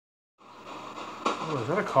Oh, is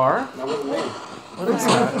that a car? That was me. What is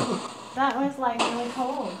that? That was like really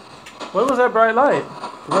cold. What was that bright light?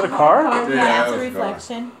 Is that a car? Yeah, it's a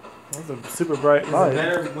reflection. That was a super bright Is it light.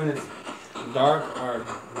 better when it's dark or?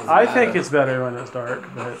 I think it's better when it's dark,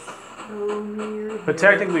 but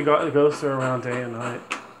technically ghosts are around day and night.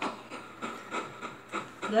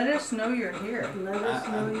 Let us know you're here. Let us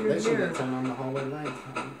know you're They should here. have turned on the hallway lights.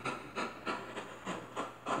 It's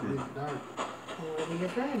dark. What are you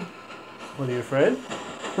afraid? What, are you afraid?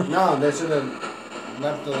 No, they should have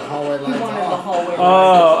left the hallway lights One of the off. hallway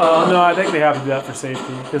Oh, no, I think they have to do that for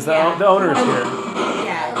safety because the owner's here.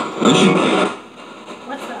 Yeah.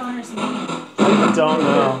 What's the owner's name? I don't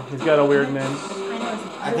know. He's got a weird name. I know his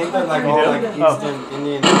name. I think they're like You all do? like Oh. Eastern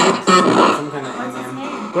Indian, some kind of What's his Indian.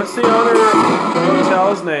 name? What's the owner of the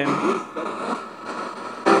hotel's name?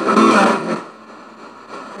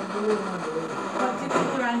 What do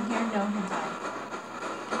people around here know him by?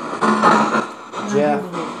 Jeff.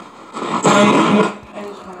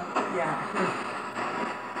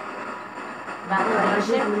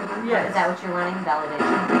 Validation? Yes. Is that what you're wanting?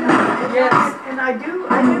 Validation? Yes. And I do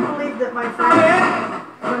believe that my friend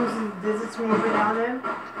comes and visits me every now and then.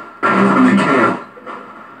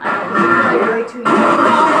 I'm way too young.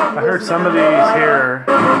 I heard somebody's here.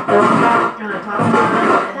 That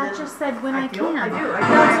just said when I can. I do.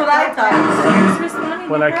 That's what I thought. Who's responding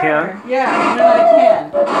When to I her? can? Yeah, when I can.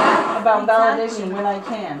 About Exactly. validation, when I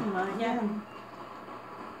can. Yeah.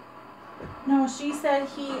 No, she said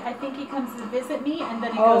I think he comes to visit me and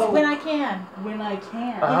then he goes, Oh. when I can. When I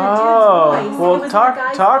can. Oh, voice. It well, was talk a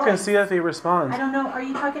guy's and voice. see if he responds. I don't know, are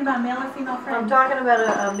you talking about male or female I'm friend? talking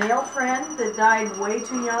about a male friend that died way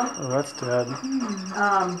too young. Oh, that's dead.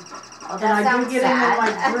 Well, And that I do sounds get him in sad. my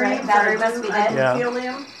dreams. Right, battery must be I do dead. feel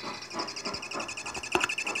him.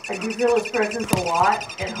 I do feel his presence a lot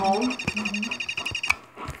at home.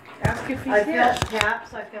 Ask if he's I here. felt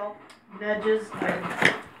taps, I felt nudges.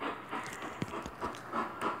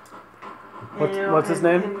 What's his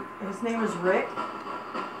name? His name is Rick.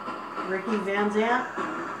 Ricky Van Zant.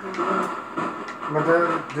 But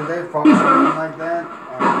do they function like that?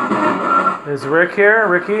 Is Rick here?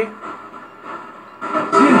 Ricky?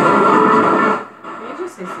 Did you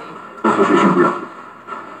say C?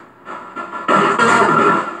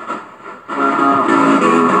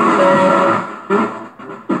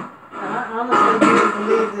 I honestly do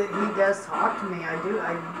believe that he does talk to me. He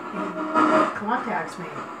contacts me.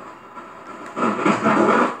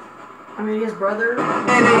 I mean, his brother is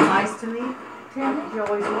nice to me. He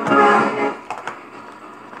always was.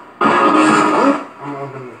 I'm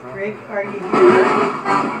open to talk. Rick, are you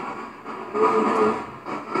here?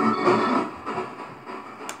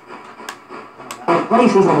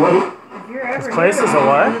 Place is awake. If you're ever His place here, is a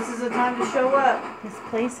what? This is the time to show up. His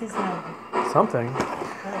place is no. Something.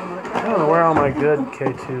 I don't know where all my good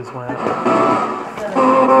K2s went.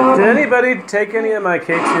 Did anybody take any of my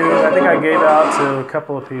K2s? I think I gave out to a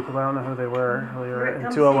couple of people. I don't know who they were earlier Rick, in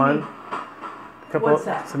come 201. see What's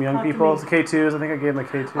that? Some young Talk to people. me. The K2s. I think I gave them a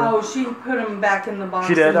K2. Oh, she put them back in the box.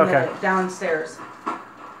 She did? in the- Okay. downstairs.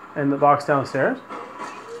 In the box downstairs?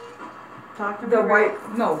 Talk to me. The Rick.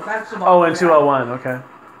 white, no, that's the box. Oh, in 201. Okay.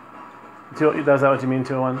 Is that what you mean,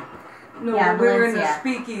 201? No, Yeah, we were in the Valencia.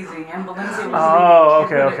 speakeasy, and Valencia was Oh, leaving.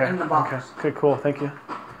 She okay, put it okay. in the box. Okay. Okay, cool. Thank you.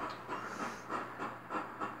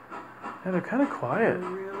 Yeah, they're kind of quiet.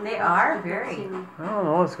 They are very. I don't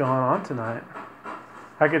know what's going on tonight.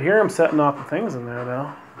 I could hear them setting off the things in there,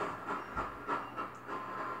 though.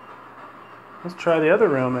 Let's try the other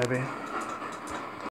room, maybe.